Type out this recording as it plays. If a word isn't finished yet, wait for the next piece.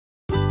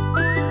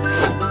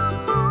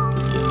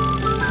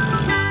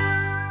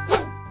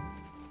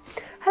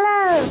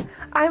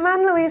I'm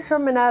Anne-Louise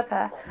from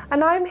Minerva,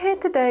 and I'm here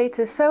today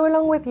to sew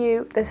along with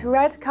you this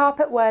red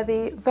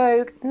carpet-worthy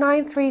Vogue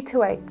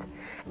 9328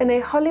 in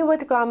a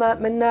Hollywood Glamour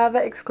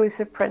Minerva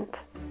exclusive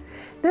print.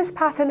 This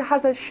pattern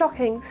has a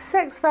shocking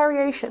 6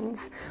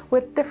 variations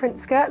with different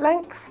skirt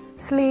lengths,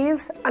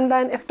 sleeves, and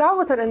then if that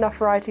wasn't enough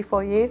variety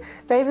for you,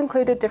 they've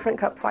included different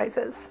cup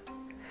sizes.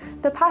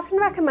 The pattern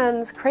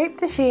recommends crepe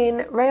de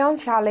chine, rayon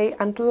challis,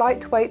 and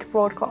lightweight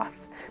broadcloth.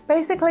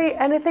 Basically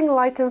anything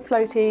light and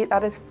floaty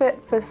that is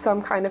fit for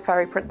some kind of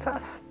fairy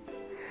princess.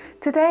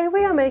 Today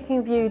we are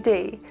making view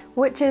D,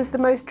 which is the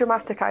most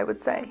dramatic I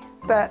would say,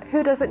 but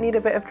who doesn't need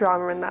a bit of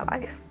drama in their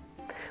life?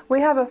 We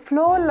have a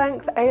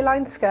floor-length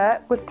A-line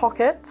skirt with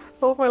pockets,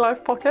 all my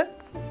life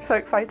pockets, so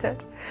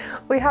excited.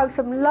 We have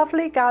some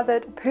lovely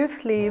gathered poof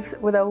sleeves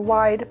with a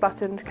wide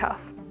buttoned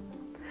cuff.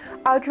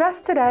 Our dress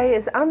today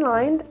is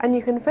unlined and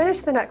you can finish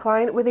the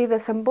neckline with either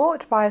some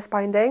bought bias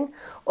binding,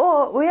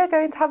 or we are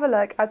going to have a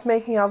look at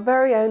making our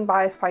very own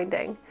bias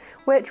binding,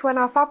 which when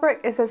our fabric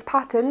is as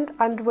patterned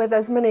and with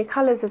as many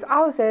colours as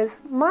ours is,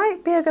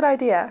 might be a good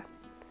idea.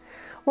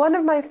 One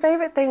of my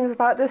favourite things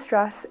about this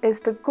dress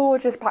is the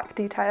gorgeous back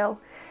detail.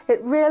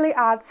 It really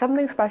adds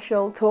something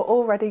special to an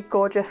already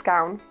gorgeous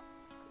gown.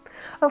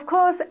 Of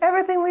course,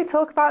 everything we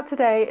talk about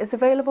today is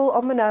available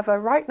on Minerva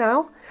right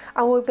now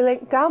and will be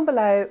linked down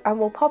below and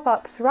will pop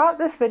up throughout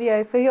this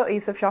video for your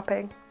ease of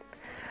shopping.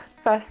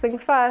 First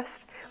things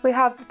first, we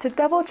have to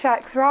double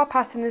check through our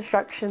pattern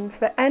instructions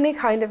for any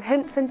kind of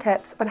hints and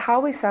tips on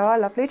how we sew our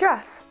lovely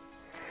dress.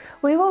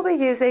 We will be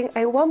using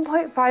a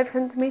 1.5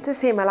 cm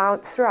seam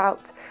allowance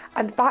throughout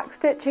and back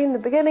stitching the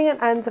beginning and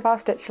ends of our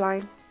stitch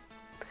line.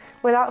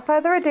 Without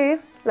further ado,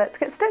 let's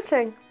get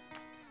stitching.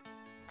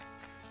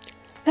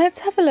 Let's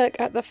have a look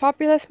at the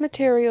fabulous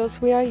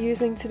materials we are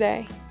using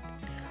today.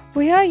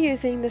 We are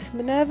using this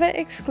Minerva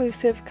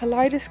Exclusive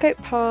Kaleidoscope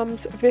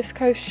Palms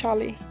Viscose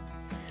Challis.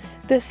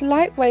 This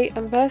lightweight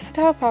and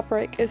versatile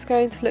fabric is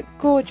going to look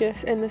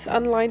gorgeous in this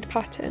unlined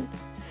pattern,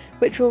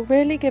 which will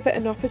really give it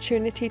an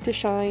opportunity to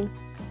shine.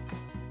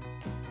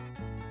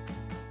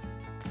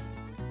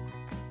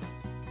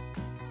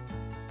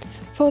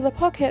 For the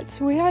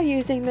pockets, we are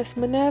using this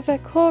Minerva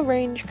Core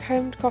Range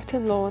Combed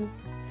Cotton Lawn.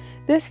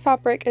 This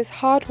fabric is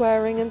hard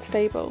wearing and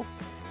stable,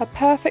 a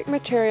perfect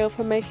material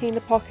for making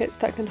the pockets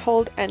that can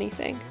hold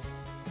anything.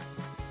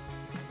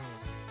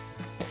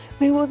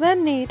 We will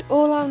then need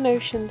all our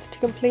notions to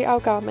complete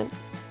our garment.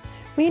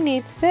 We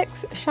need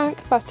 6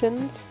 shank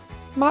buttons,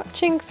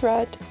 matching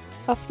thread,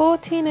 a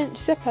 14-inch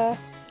zipper,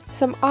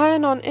 some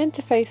iron-on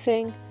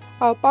interfacing,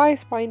 our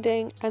bias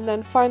binding, and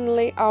then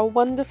finally our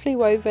wonderfully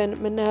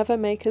woven Minerva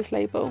Makers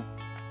label.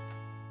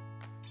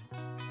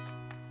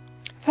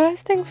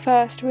 First things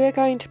first, we are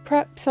going to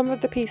prep some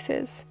of the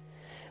pieces.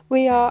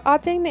 We are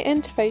adding the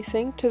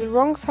interfacing to the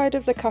wrong side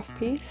of the cuff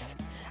piece,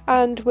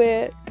 and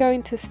we're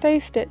going to stay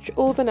stitch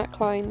all the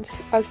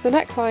necklines, as the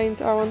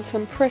necklines are on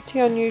some pretty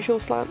unusual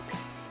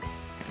slants.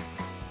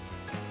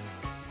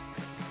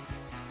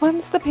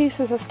 Once the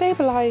pieces are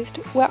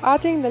stabilised, we're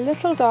adding the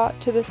little dart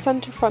to the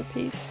centre front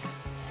piece.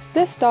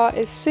 This dart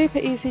is super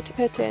easy to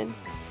put in,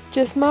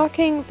 just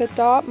marking the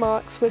dart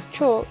marks with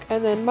chalk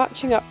and then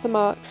matching up the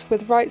marks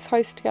with right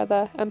sides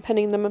together and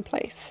pinning them in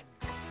place.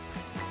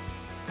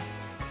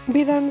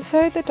 We then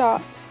sew the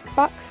darts,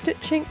 back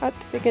stitching at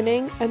the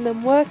beginning and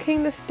then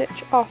working the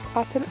stitch off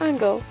at an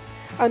angle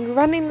and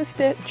running the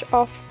stitch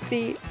off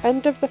the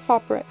end of the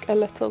fabric a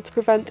little to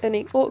prevent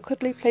any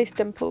awkwardly placed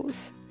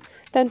dimples.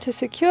 Then to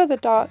secure the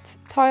darts,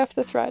 tie off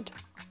the thread.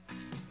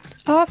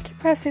 After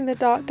pressing the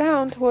dart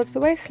down towards the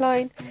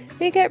waistline,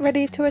 we get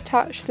ready to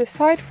attach the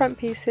side front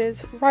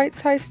pieces right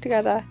sides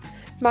together,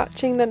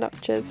 matching the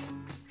notches.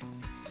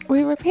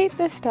 We repeat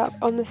this step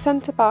on the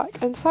centre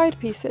back and side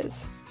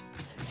pieces,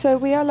 so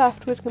we are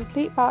left with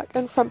complete back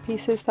and front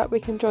pieces that we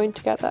can join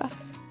together.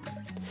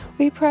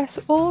 We press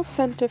all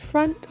centre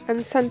front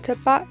and centre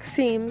back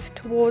seams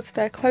towards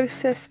their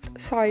closest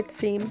side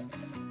seam.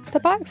 The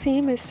back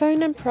seam is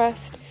sewn and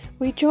pressed.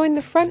 We join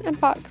the front and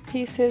back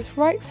pieces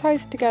right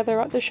sides together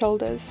at the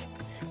shoulders,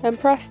 then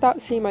press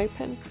that seam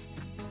open.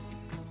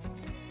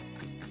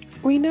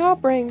 We now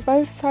bring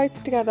both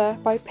sides together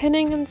by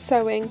pinning and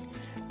sewing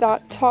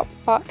that top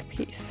back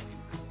piece.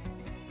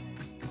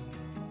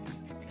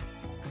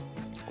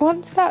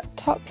 Once that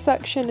top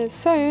section is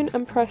sewn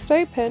and pressed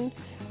open,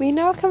 we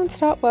now can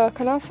start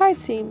work on our side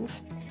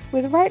seams.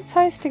 With right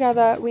sides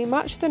together, we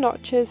match the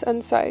notches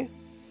and sew.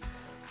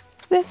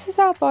 This is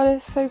our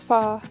bodice so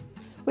far.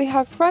 We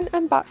have front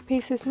and back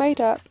pieces made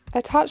up,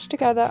 attached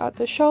together at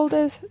the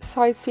shoulders,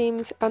 side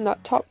seams and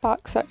that top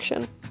back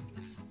section.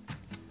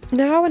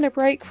 Now in a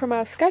break from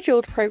our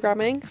scheduled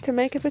programming to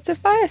make a bit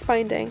of bias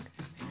binding.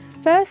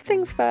 First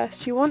things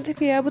first, you want to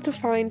be able to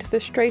find the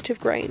straight of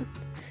grain.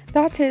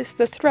 That is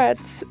the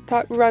threads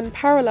that run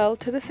parallel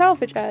to the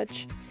selvage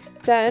edge.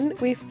 Then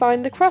we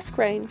find the cross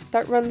grain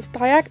that runs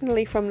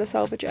diagonally from the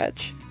selvage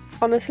edge.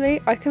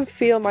 Honestly, I can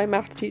feel my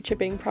math teacher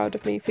being proud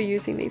of me for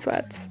using these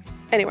words.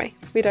 Anyway,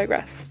 we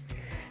digress.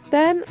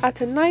 Then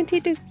at a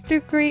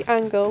 90-degree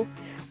angle,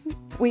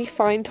 we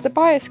find the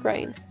bias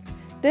grain.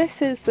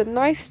 This is the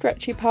nice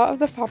stretchy part of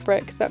the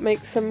fabric that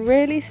makes some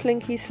really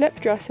slinky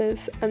slip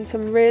dresses and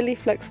some really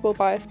flexible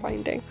bias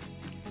binding.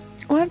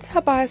 Once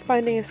our bias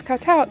binding is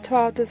cut out to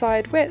our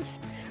desired width,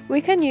 we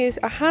can use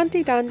a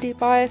handy dandy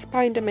bias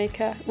binder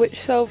maker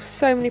which solves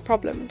so many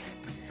problems.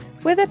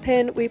 With a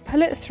pin we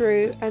pull it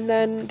through and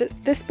then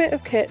this bit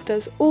of kit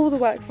does all the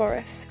work for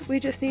us. We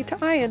just need to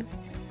iron.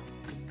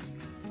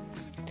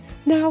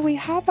 Now we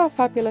have our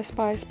fabulous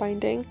bias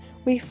binding,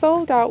 we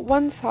fold out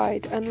one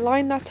side and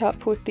line that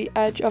up with the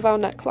edge of our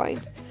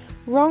neckline,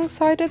 wrong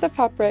side of the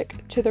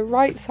fabric to the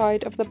right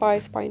side of the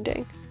bias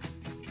binding.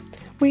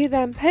 We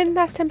then pin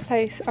that in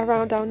place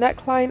around our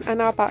neckline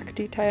and our back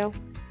detail.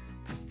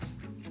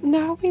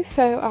 Now we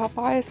sew our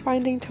bias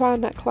binding to our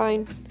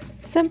neckline,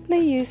 simply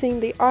using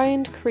the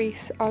ironed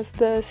crease as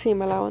the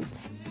seam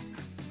allowance.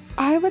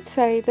 I would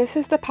say this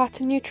is the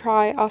pattern you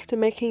try after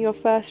making your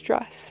first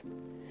dress.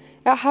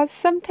 It has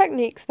some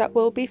techniques that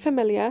will be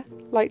familiar,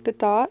 like the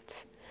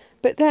darts,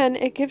 but then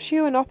it gives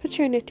you an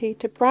opportunity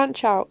to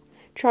branch out,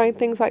 trying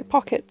things like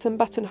pockets and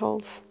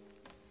buttonholes.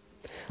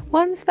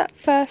 Once that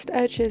first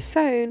edge is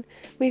sewn,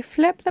 we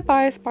flip the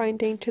bias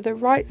binding to the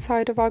right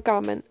side of our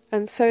garment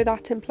and sew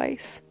that in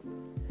place.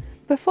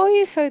 Before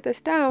you sew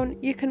this down,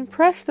 you can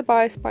press the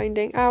bias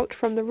binding out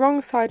from the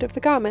wrong side of the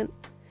garment.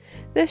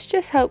 This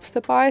just helps the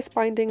bias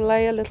binding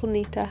lay a little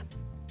neater.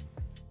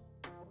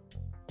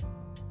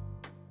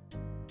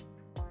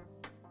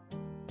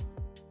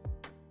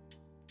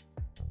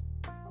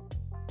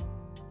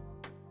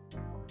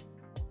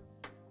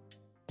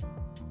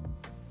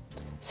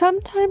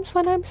 Sometimes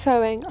when I'm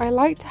sewing, I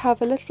like to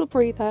have a little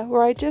breather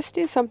where I just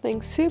do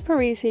something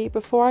super easy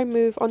before I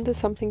move on to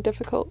something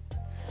difficult.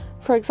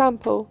 For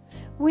example,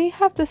 we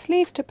have the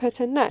sleeves to put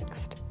in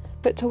next,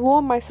 but to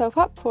warm myself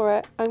up for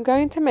it, I'm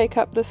going to make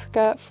up the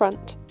skirt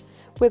front.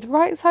 With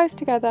right sides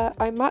together,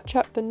 I match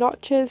up the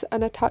notches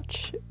and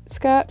attach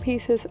skirt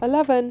pieces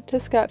 11 to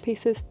skirt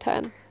pieces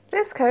 10.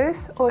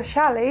 Viscose or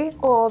challis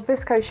or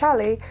viscose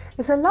challis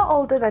is a lot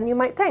older than you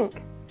might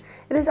think.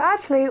 It is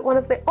actually one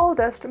of the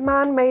oldest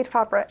man-made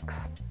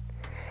fabrics.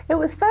 It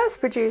was first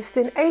produced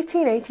in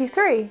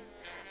 1883.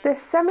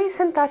 This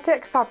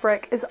semi-synthetic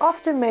fabric is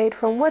often made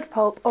from wood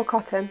pulp or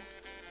cotton.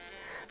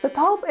 The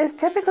pulp is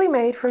typically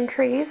made from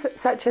trees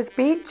such as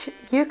beech,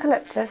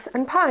 eucalyptus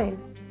and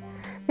pine.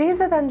 These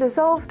are then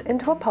dissolved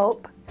into a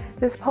pulp.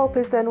 This pulp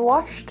is then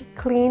washed,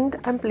 cleaned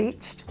and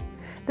bleached.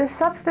 This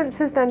substance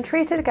is then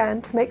treated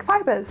again to make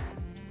fibres.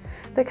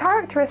 The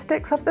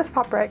characteristics of this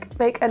fabric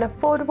make an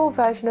affordable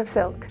version of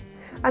silk,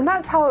 and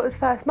that's how it was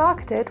first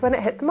marketed when it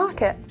hit the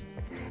market.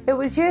 It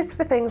was used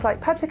for things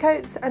like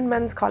petticoats and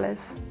men's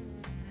collars.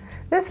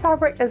 This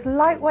fabric is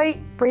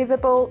lightweight,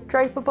 breathable,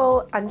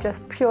 drapeable and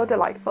just pure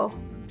delightful.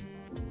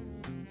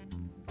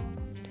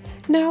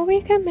 Now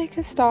we can make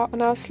a start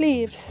on our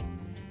sleeves.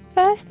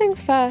 First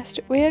things first,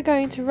 we are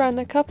going to run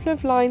a couple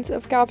of lines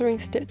of gathering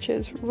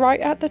stitches right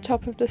at the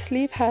top of the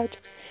sleeve head,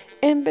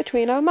 in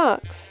between our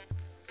marks.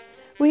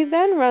 We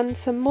then run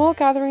some more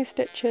gathering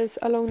stitches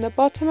along the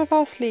bottom of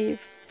our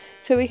sleeve,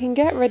 so we can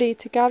get ready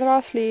to gather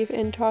our sleeve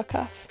into our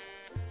cuff.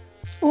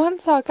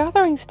 Once our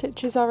gathering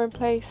stitches are in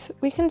place,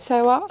 we can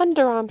sew our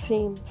underarm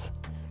seams.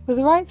 With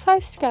the right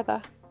sides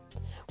together,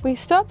 we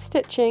stop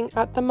stitching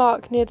at the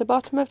mark near the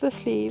bottom of the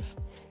sleeve.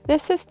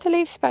 This is to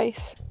leave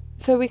space,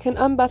 so we can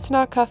unbutton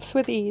our cuffs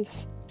with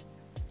ease.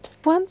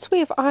 Once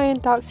we've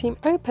ironed that seam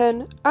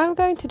open, I'm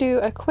going to do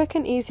a quick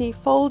and easy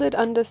folded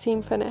under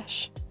seam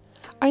finish.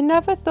 I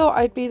never thought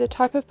I'd be the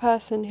type of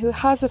person who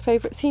has a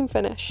favourite seam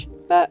finish,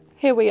 but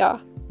here we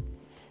are.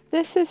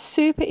 This is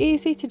super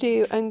easy to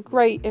do and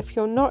great if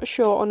you're not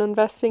sure on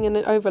investing in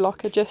an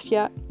overlocker just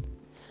yet.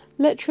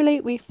 Literally,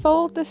 we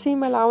fold the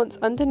seam allowance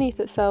underneath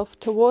itself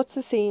towards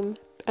the seam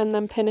and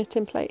then pin it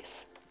in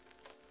place.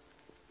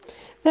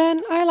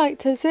 Then I like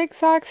to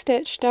zigzag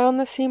stitch down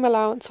the seam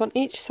allowance on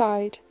each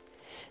side.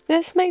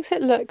 This makes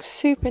it look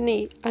super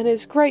neat and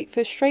is great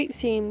for straight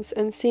seams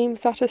and seams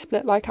that are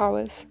split like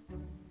ours.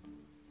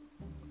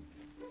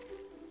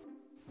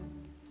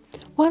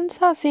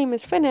 Once our seam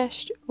is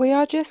finished, we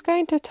are just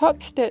going to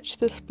top stitch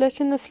the split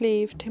in the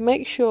sleeve to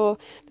make sure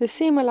the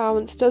seam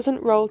allowance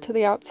doesn't roll to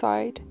the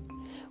outside.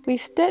 We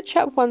stitch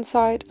up one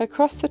side,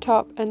 across the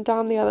top and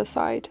down the other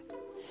side.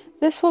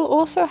 This will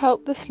also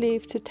help the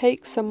sleeve to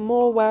take some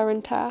more wear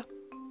and tear.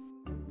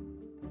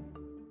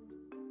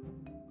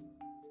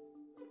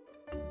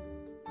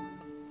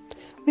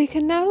 We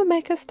can now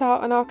make a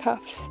start on our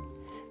cuffs.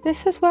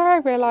 This is where I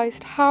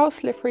realised how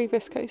slippery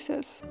viscose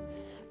is.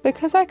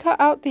 Because I cut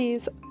out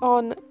these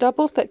on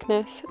double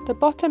thickness, the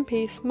bottom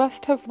piece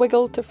must have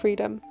wiggled to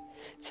freedom,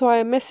 so I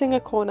am missing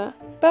a corner,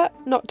 but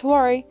not to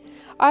worry,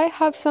 I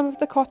have some of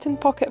the cotton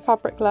pocket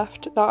fabric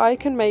left that I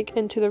can make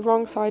into the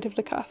wrong side of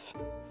the cuff.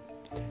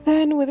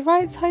 Then with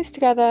right sides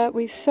together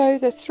we sew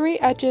the three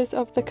edges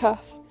of the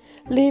cuff,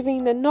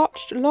 leaving the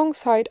notched long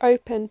side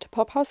open to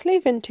pop our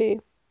sleeve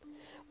into.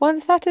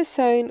 Once that is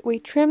sewn, we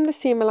trim the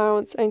seam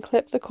allowance and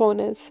clip the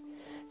corners,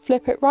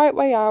 flip it right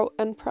way out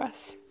and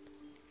press.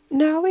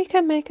 Now we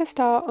can make a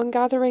start on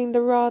gathering the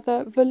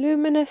rather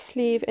voluminous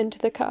sleeve into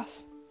the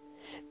cuff.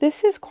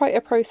 This is quite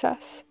a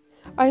process.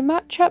 I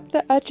match up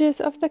the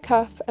edges of the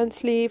cuff and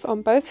sleeve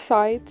on both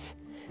sides,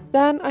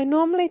 then I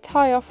normally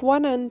tie off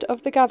one end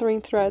of the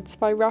gathering threads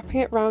by wrapping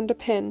it round a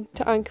pin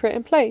to anchor it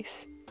in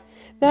place.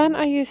 Then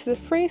I use the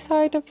free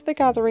side of the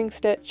gathering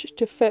stitch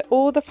to fit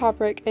all the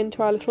fabric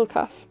into our little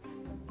cuff.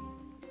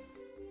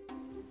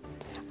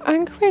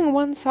 Anchoring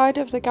one side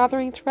of the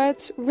gathering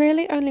threads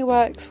really only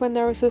works when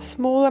there is a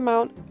small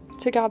amount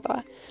to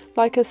gather,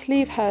 like a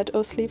sleeve head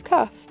or sleeve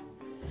cuff.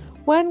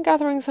 When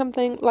gathering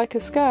something like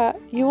a skirt,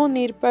 you will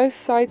need both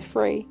sides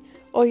free,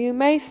 or you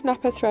may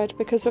snap a thread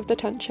because of the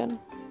tension.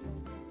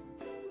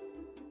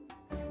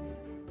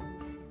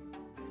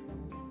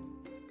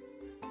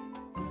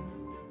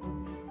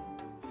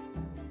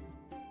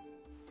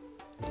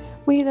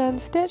 We then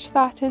stitch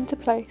that into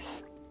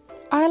place.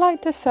 I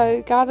like to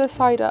sew gather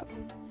side up.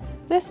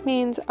 This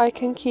means I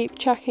can keep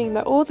checking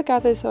that all the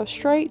gathers are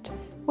straight,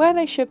 where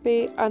they should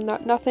be, and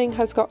that nothing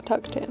has got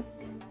tucked in.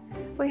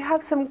 We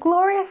have some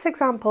glorious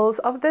examples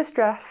of this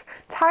dress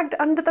tagged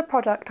under the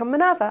product on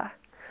Minerva.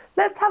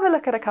 Let's have a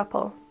look at a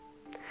couple.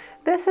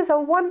 This is a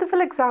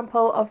wonderful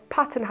example of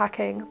pattern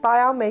hacking by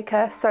our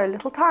maker So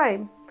Little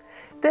Time.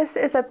 This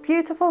is a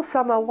beautiful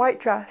summer white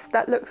dress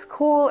that looks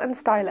cool and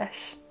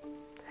stylish.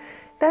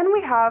 Then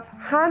we have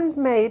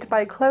Handmade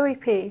by Chloe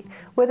P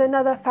with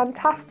another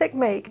fantastic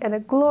make in a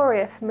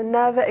glorious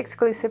Minerva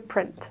exclusive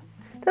print.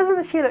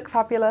 Doesn't she look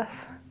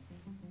fabulous?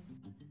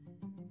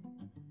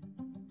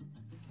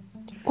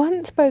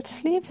 Once both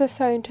sleeves are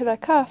sewn to their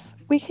cuff,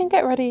 we can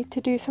get ready to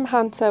do some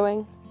hand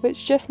sewing,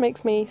 which just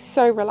makes me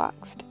so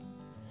relaxed.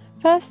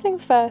 First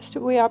things first,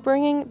 we are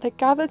bringing the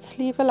gathered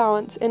sleeve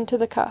allowance into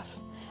the cuff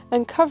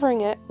and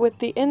covering it with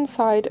the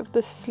inside of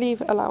the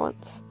sleeve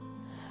allowance,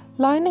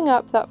 lining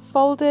up that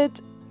folded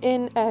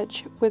in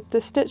edge with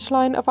the stitch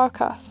line of our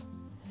cuff.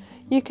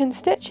 You can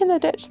stitch in the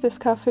ditch this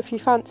cuff if you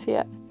fancy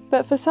it,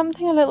 but for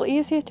something a little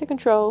easier to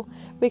control,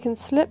 we can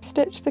slip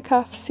stitch the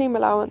cuff seam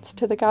allowance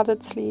to the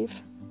gathered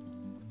sleeve.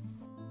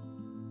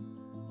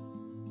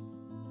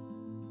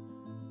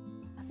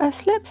 A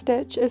slip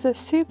stitch is a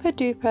super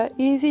duper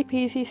easy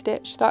peasy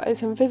stitch that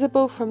is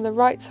invisible from the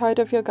right side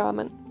of your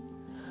garment.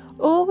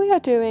 All we are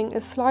doing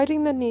is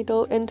sliding the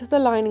needle into the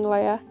lining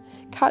layer,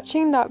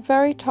 catching that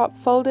very top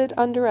folded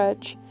under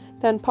edge,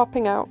 then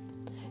popping out,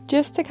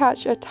 just to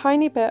catch a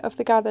tiny bit of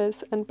the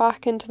gathers and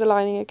back into the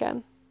lining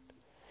again.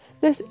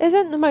 This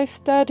isn't the most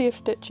sturdy of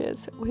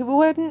stitches, we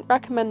wouldn't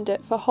recommend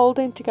it for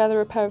holding together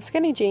a pair of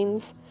skinny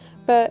jeans,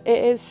 but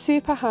it is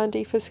super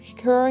handy for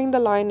securing the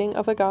lining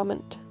of a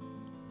garment.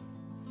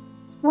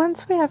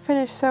 Once we have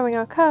finished sewing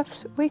our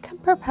cuffs, we can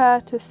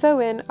prepare to sew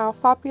in our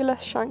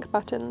fabulous shank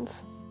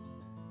buttons.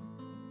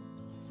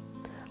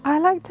 I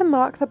like to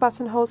mark the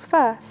buttonholes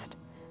first.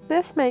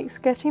 This makes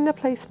getting the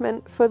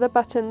placement for the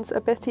buttons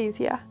a bit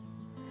easier.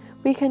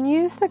 We can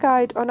use the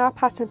guide on our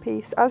pattern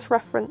piece as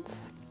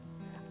reference,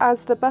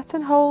 as the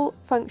buttonhole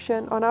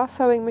function on our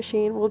sewing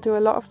machine will do a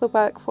lot of the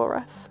work for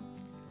us.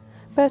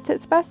 But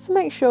it's best to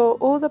make sure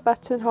all the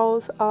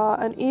buttonholes are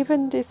an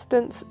even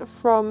distance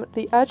from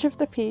the edge of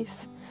the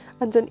piece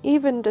and an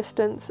even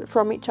distance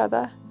from each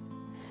other.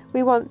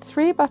 We want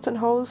 3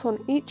 buttonholes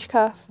on each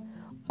cuff,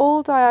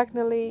 all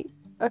diagonally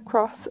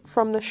across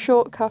from the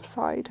short cuff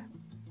side.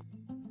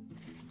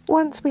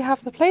 Once we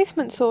have the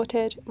placement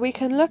sorted, we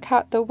can look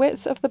at the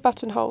width of the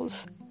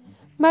buttonholes.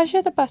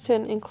 Measure the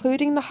button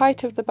including the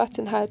height of the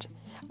button head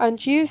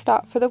and use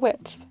that for the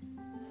width.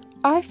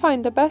 I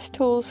find the best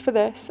tools for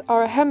this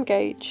are a hem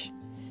gauge.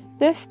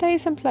 This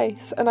stays in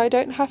place and I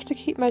don't have to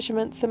keep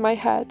measurements in my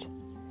head.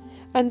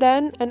 And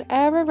then an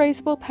air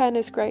erasable pen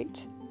is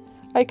great.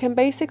 I can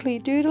basically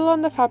doodle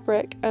on the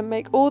fabric and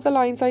make all the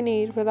lines I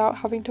need without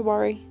having to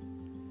worry.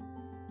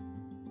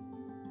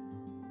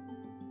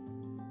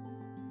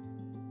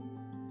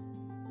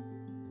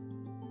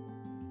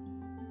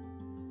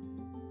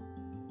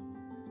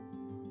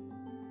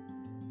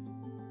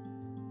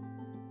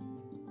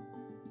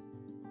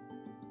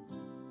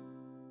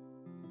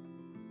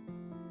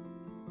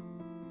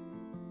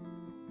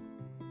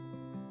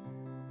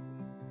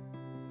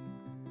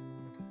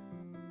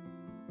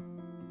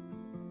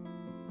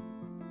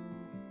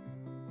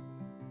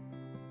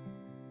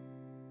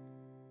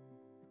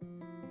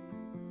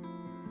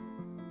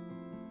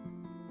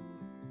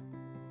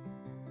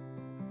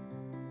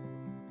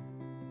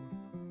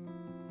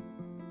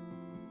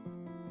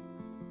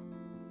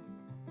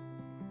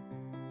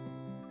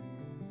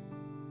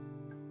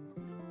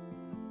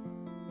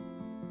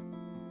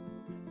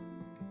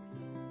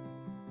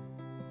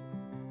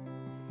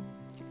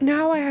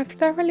 Now I have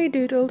thoroughly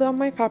doodled on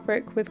my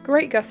fabric with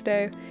great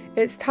gusto,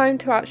 it's time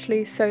to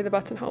actually sew the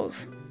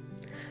buttonholes.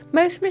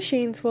 Most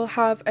machines will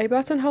have a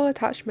buttonhole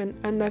attachment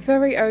and their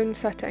very own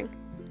setting.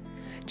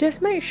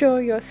 Just make sure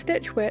your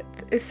stitch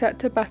width is set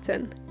to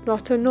button,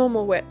 not a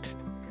normal width.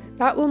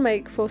 That will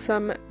make for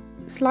some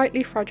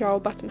slightly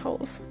fragile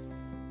buttonholes.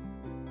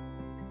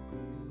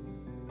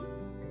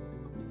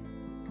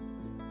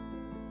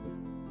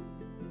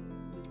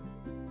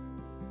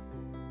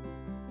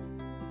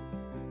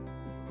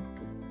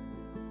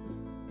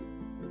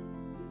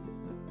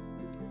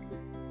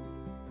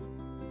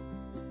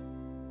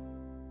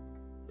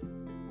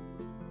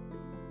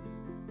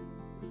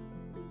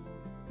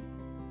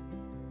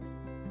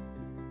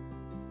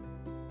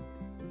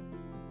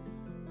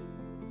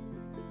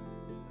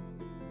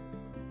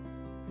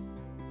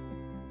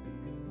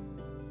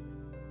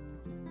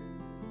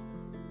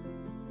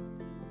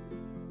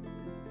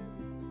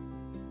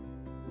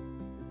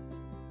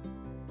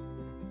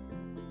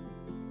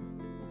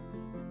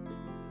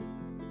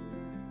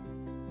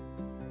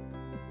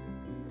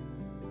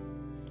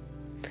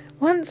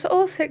 Once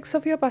all 6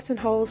 of your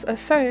buttonholes are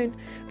sewn,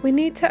 we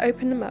need to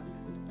open them up.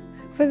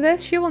 For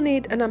this you will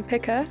need an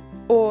unpicker,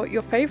 or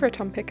your favourite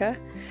unpicker,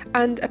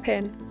 and a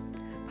pin.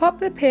 Pop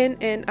the pin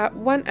in at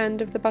one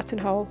end of the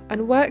buttonhole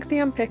and work the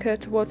unpicker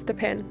towards the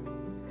pin.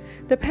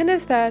 The pin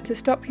is there to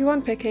stop you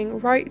unpicking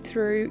right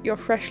through your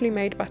freshly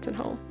made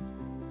buttonhole.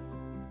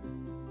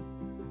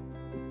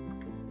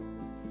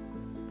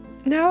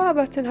 Now our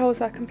buttonholes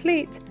are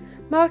complete,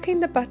 marking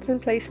the button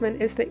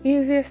placement is the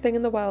easiest thing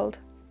in the world.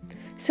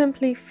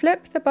 Simply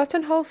flip the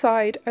buttonhole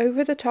side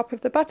over the top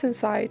of the button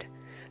side,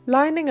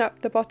 lining up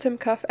the bottom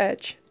cuff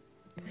edge.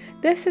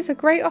 This is a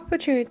great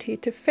opportunity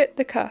to fit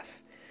the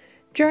cuff.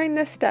 During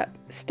this step,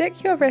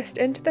 stick your wrist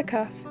into the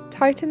cuff,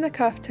 tighten the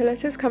cuff till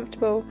it is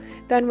comfortable,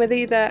 then with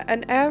either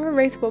an air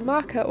erasable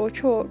marker or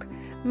chalk,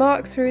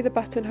 mark through the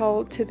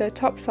buttonhole to the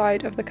top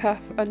side of the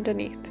cuff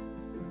underneath.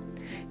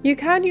 You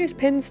can use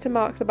pins to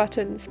mark the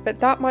buttons, but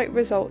that might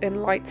result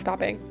in light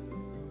stabbing.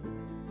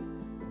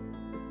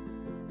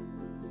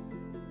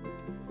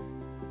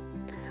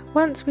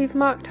 Once we've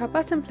marked our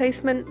button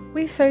placement,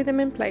 we sew them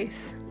in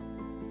place.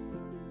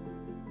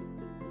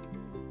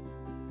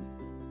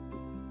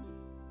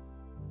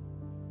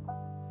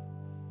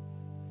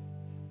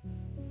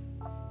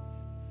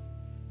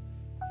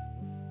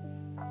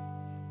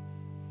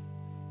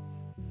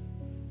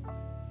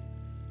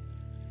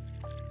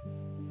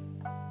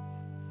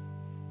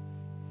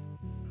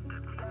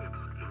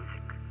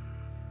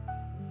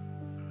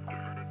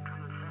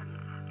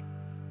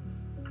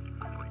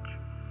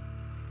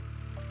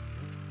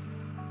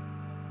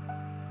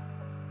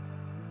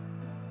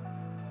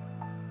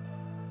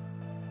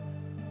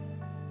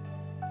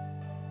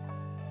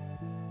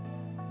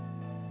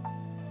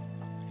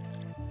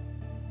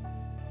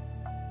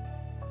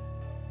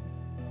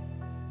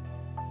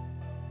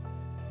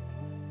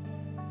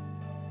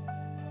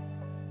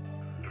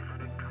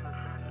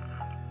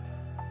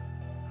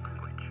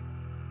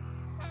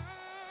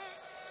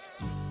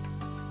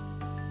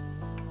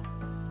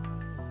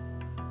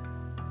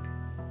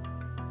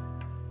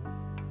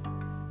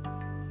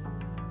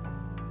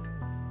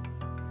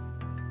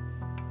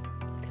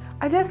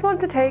 I just want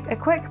to take a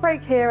quick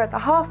break here at the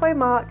halfway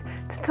mark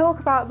to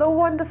talk about the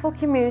wonderful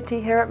community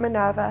here at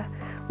Minerva.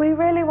 We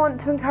really want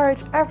to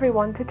encourage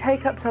everyone to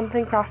take up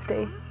something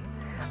crafty.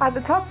 At the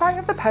top right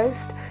of the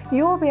post,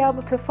 you will be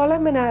able to follow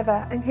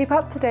Minerva and keep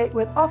up to date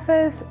with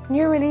offers,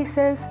 new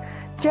releases,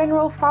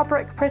 general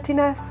fabric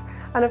prettiness,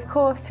 and of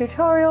course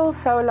tutorials,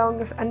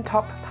 sew-alongs and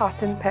top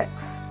pattern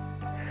pics.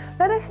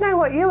 Let us know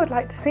what you would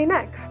like to see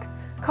next.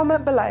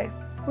 Comment below.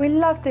 We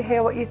love to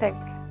hear what you think.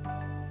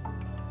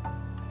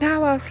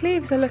 Now our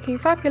sleeves are looking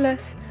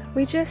fabulous,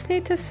 we just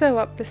need to sew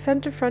up the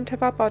centre front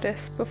of our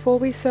bodice before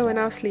we sew in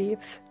our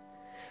sleeves.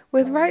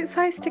 With right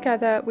sides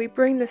together, we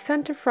bring the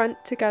centre front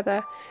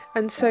together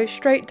and sew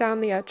straight down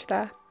the edge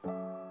there.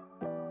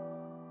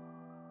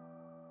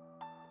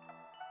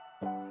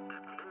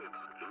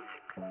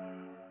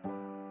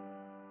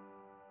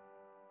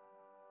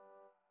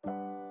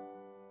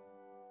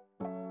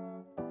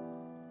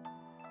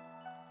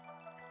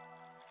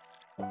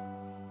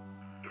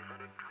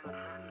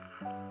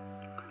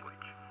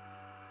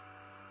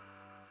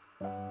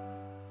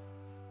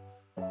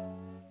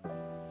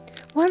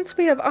 Once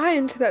we have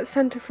ironed that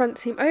centre front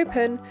seam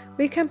open,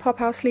 we can pop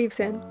our sleeves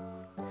in.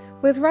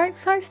 With right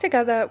sides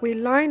together, we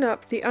line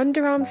up the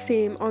underarm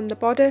seam on the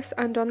bodice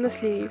and on the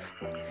sleeve.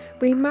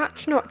 We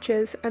match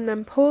notches and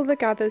then pull the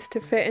gathers to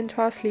fit into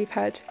our sleeve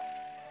head.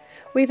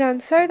 We then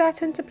sew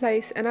that into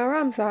place in our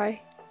arm's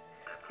eye.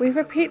 We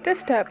repeat this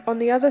step on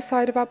the other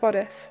side of our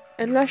bodice,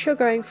 unless you're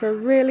going for a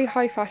really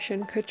high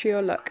fashion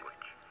couture look.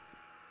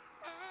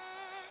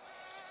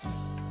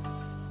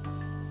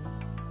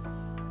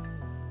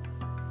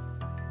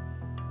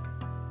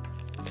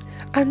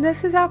 And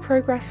this is our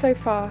progress so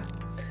far.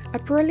 A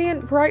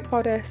brilliant bright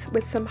bodice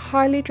with some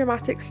highly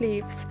dramatic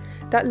sleeves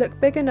that look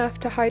big enough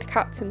to hide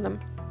cats in them.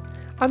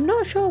 I'm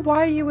not sure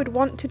why you would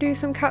want to do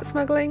some cat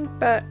smuggling,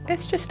 but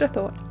it's just a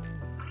thought.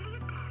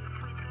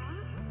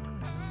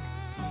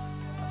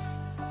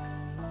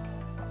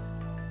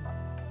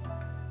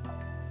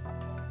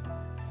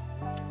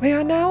 We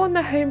are now on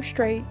the home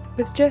straight,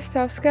 with just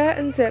our skirt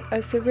and zip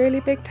as the really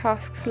big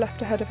tasks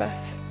left ahead of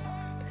us.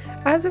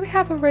 As we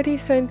have already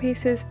sewn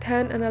pieces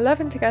 10 and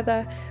 11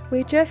 together,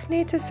 we just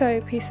need to sew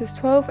pieces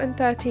 12 and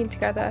 13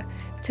 together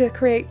to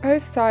create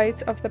both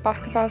sides of the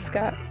back of our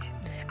skirt,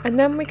 and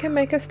then we can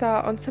make a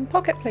start on some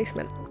pocket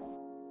placement.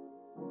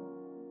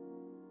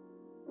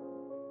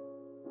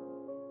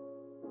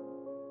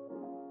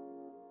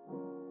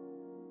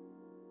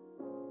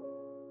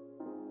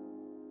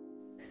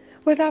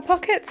 With our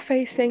pockets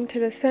facing to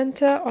the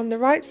centre on the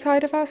right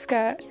side of our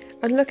skirt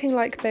and looking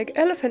like big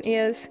elephant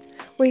ears,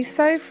 we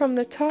sew from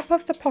the top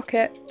of the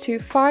pocket to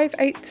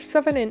 5/8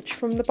 of an inch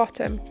from the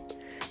bottom.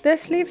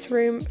 This leaves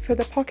room for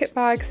the pocket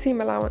bag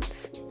seam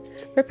allowance.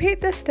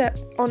 Repeat this step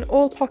on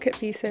all pocket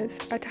pieces,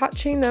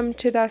 attaching them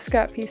to their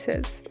skirt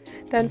pieces,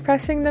 then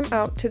pressing them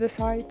out to the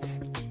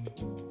sides.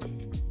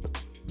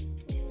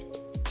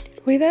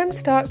 We then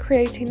start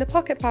creating the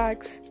pocket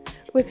bags.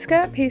 With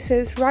skirt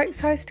pieces right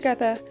sized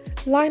together,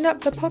 line up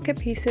the pocket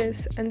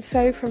pieces and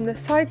sew from the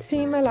side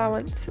seam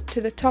allowance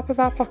to the top of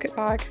our pocket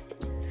bag.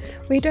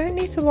 We don't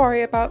need to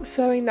worry about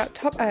sewing that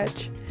top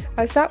edge,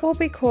 as that will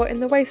be caught in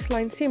the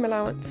waistline seam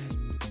allowance.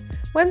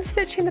 When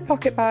stitching the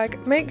pocket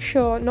bag, make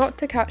sure not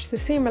to catch the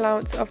seam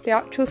allowance of the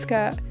actual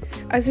skirt,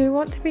 as we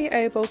want to be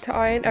able to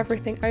iron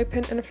everything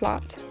open and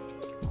flat.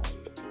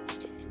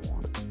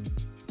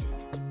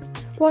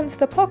 Once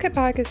the pocket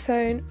bag is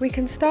sewn, we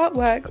can start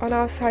work on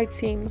our side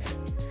seams.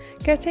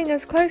 Getting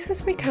as close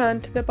as we can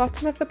to the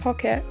bottom of the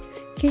pocket,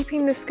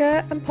 keeping the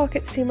skirt and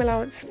pocket seam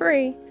allowance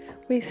free,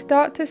 we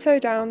start to sew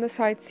down the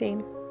side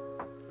seam.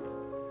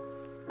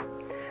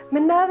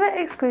 Minerva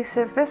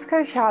Exclusive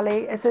Viscose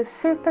Challis is a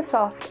super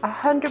soft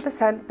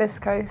 100%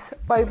 viscose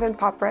woven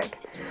fabric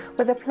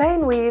with a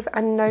plain weave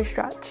and no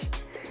stretch.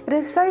 It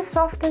is so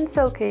soft and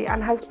silky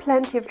and has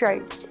plenty of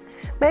drape,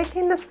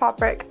 making this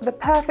fabric the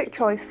perfect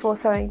choice for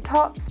sewing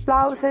tops,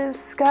 blouses,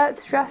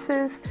 skirts,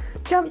 dresses,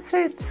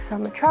 jumpsuits,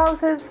 summer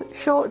trousers,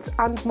 shorts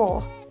and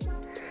more.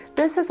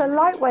 This is a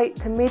lightweight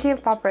to medium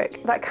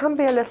fabric that can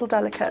be a little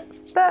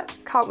delicate, but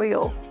can't we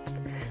all?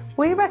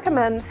 We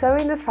recommend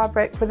sewing this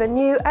fabric with a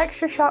new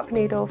extra sharp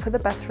needle for the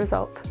best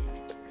result.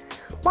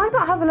 Why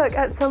not have a look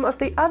at some of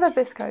the other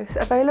viscose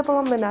available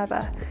on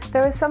Minerva?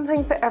 There is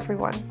something for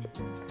everyone.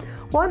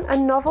 Want a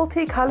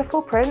novelty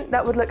colourful print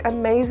that would look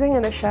amazing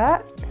in a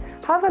shirt?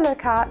 Have a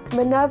look at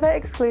Minerva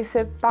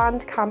Exclusive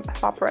Band Camp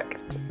fabric.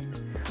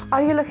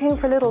 Are you looking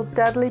for a little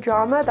deadly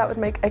drama that would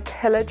make a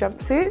killer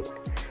jumpsuit?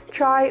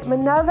 Try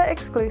Minerva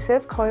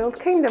Exclusive Coiled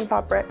Kingdom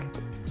fabric.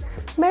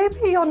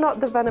 Maybe you're not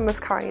the venomous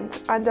kind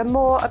and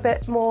are a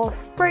bit more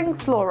spring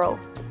floral.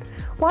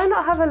 Why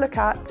not have a look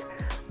at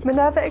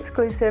Minerva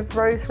Exclusive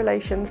Rose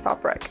Relations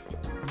fabric.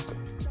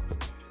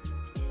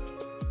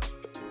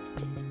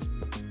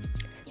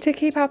 To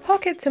keep our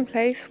pockets in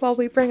place while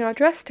we bring our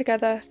dress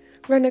together,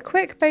 run a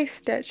quick base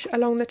stitch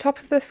along the top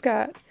of the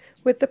skirt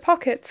with the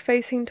pockets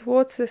facing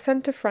towards the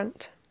centre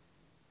front.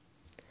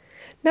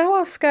 Now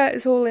our skirt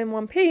is all in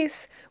one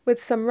piece,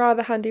 with some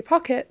rather handy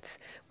pockets,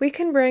 we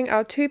can bring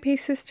our two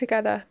pieces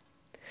together.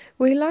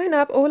 We line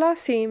up all our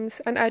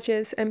seams and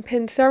edges and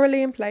pin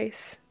thoroughly in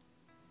place.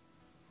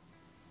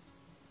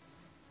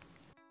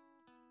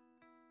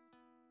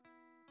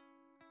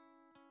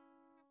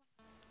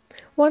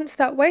 Once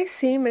that waist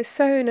seam is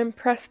sewn and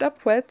pressed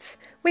upwards,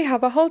 we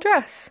have a whole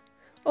dress.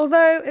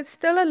 Although it's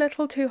still a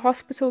little too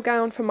hospital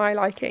gown for my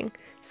liking,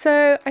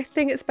 so I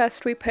think it's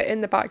best we put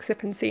in the back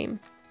zip and seam.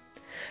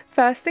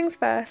 First things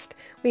first,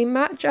 we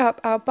match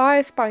up our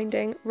bias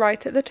binding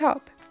right at the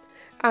top,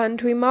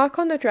 and we mark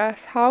on the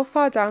dress how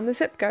far down the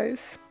zip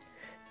goes.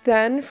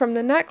 Then from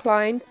the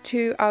neckline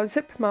to our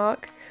zip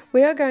mark,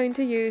 we are going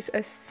to use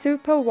a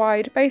super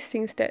wide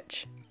basting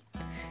stitch.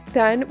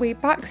 Then we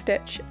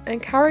backstitch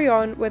and carry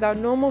on with our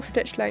normal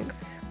stitch length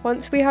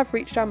once we have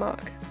reached our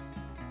mark.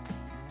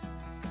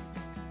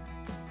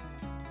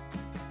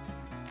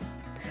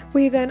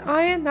 We then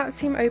iron that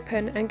seam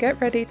open and get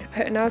ready to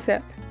put in our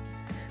zip.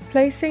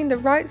 Placing the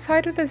right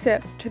side of the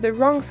zip to the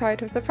wrong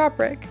side of the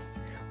fabric,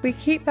 we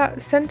keep that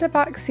centre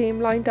back seam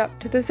lined up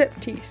to the zip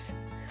teeth.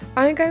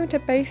 I'm going to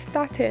baste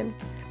that in,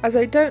 as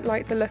I don't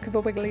like the look of a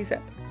wiggly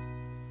zip.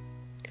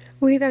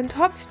 We then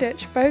top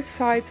stitch both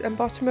sides and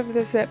bottom of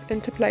the zip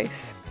into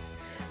place.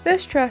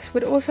 This dress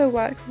would also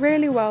work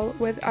really well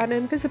with an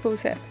invisible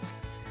zip.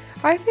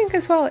 I think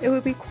as well it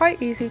would be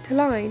quite easy to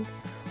line,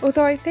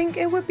 although I think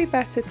it would be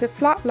better to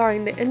flat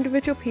line the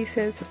individual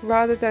pieces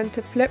rather than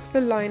to flip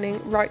the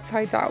lining right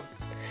sides out,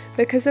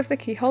 because of the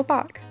keyhole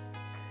back.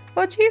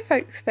 What do you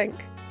folks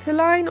think? To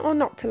line or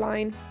not to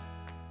line?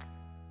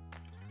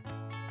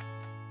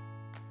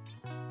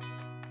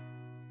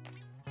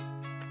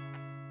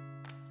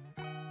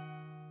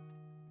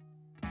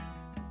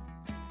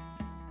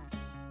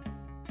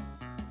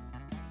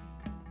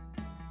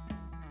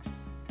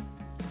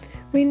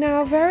 We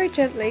now very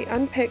gently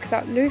unpick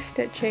that loose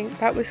stitching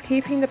that was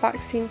keeping the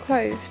back seam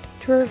closed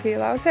to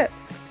reveal our zip.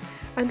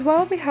 And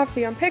while we have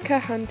the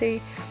unpicker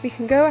handy, we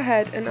can go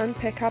ahead and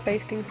unpick our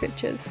basting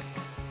stitches.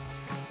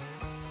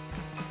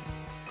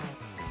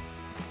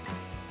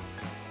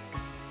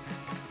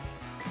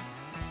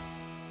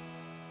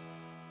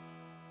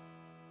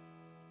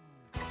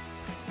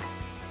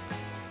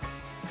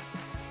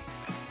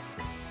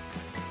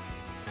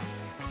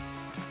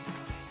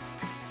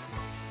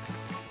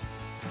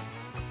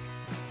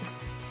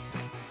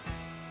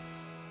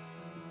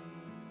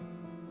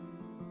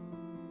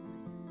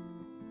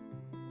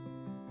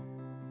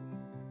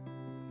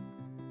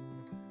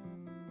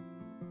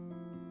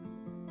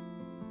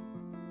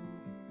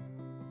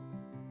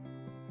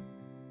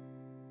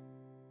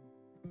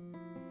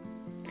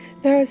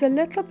 There is a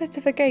little bit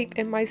of a gape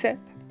in my zip.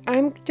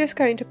 I'm just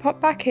going to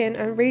pop back in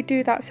and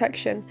redo that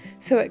section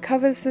so it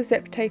covers the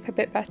zip tape a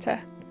bit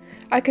better.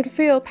 I can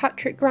feel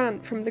Patrick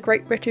Grant from the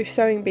Great British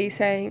Sewing Bee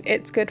saying,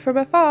 "It's good from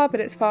afar, but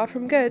it's far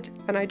from good,"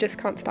 and I just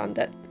can't stand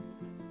it.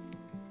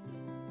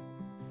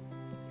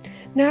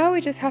 Now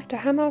we just have to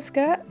hem our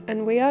skirt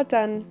and we are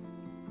done.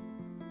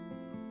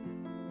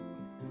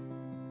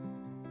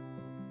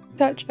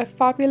 such a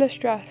fabulous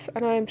dress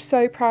and I am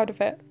so proud of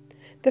it.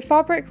 The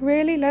fabric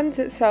really lends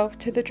itself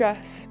to the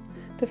dress.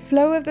 The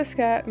flow of the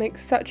skirt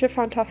makes such a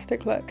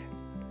fantastic look.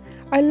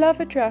 I love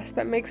a dress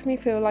that makes me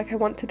feel like I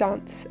want to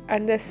dance,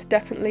 and this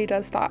definitely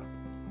does that.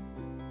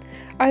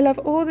 I love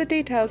all the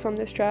details on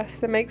this dress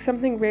that make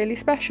something really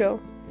special.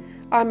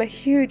 I'm a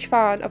huge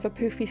fan of a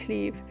poofy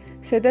sleeve,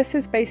 so this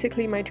is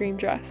basically my dream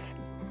dress.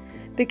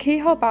 The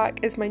keyhole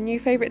back is my new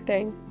favourite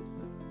thing.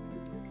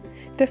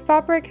 The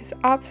fabric is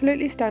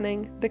absolutely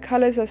stunning, the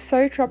colours are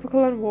so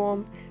tropical and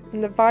warm,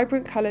 and the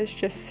vibrant colours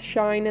just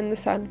shine in the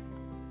sun.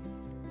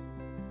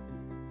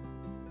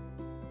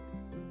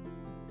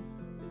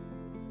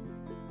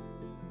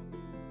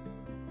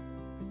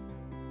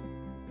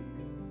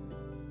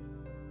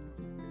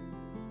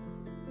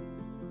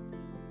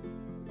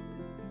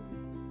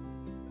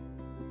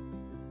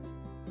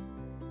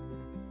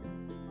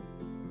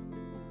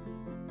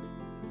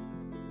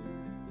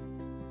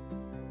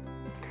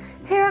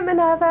 Here at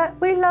Minerva,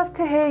 we love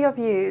to hear your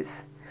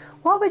views.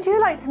 What would you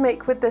like to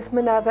make with this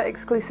Minerva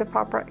exclusive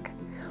fabric?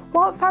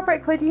 What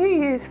fabric would you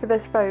use for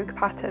this Vogue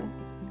pattern?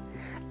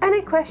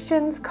 Any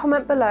questions,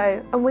 comment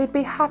below and we'd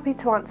be happy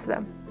to answer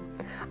them.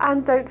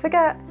 And don't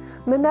forget,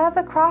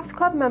 Minerva Craft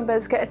Club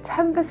members get a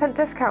 10%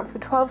 discount for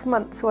 12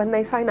 months when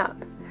they sign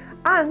up.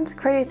 And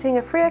creating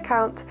a free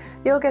account,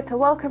 you'll get a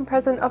welcome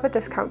present of a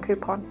discount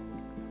coupon.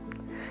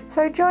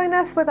 So join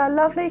us with our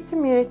lovely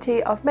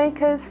community of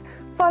makers,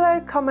 follow,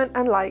 comment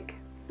and like,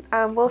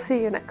 and we'll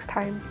see you next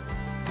time.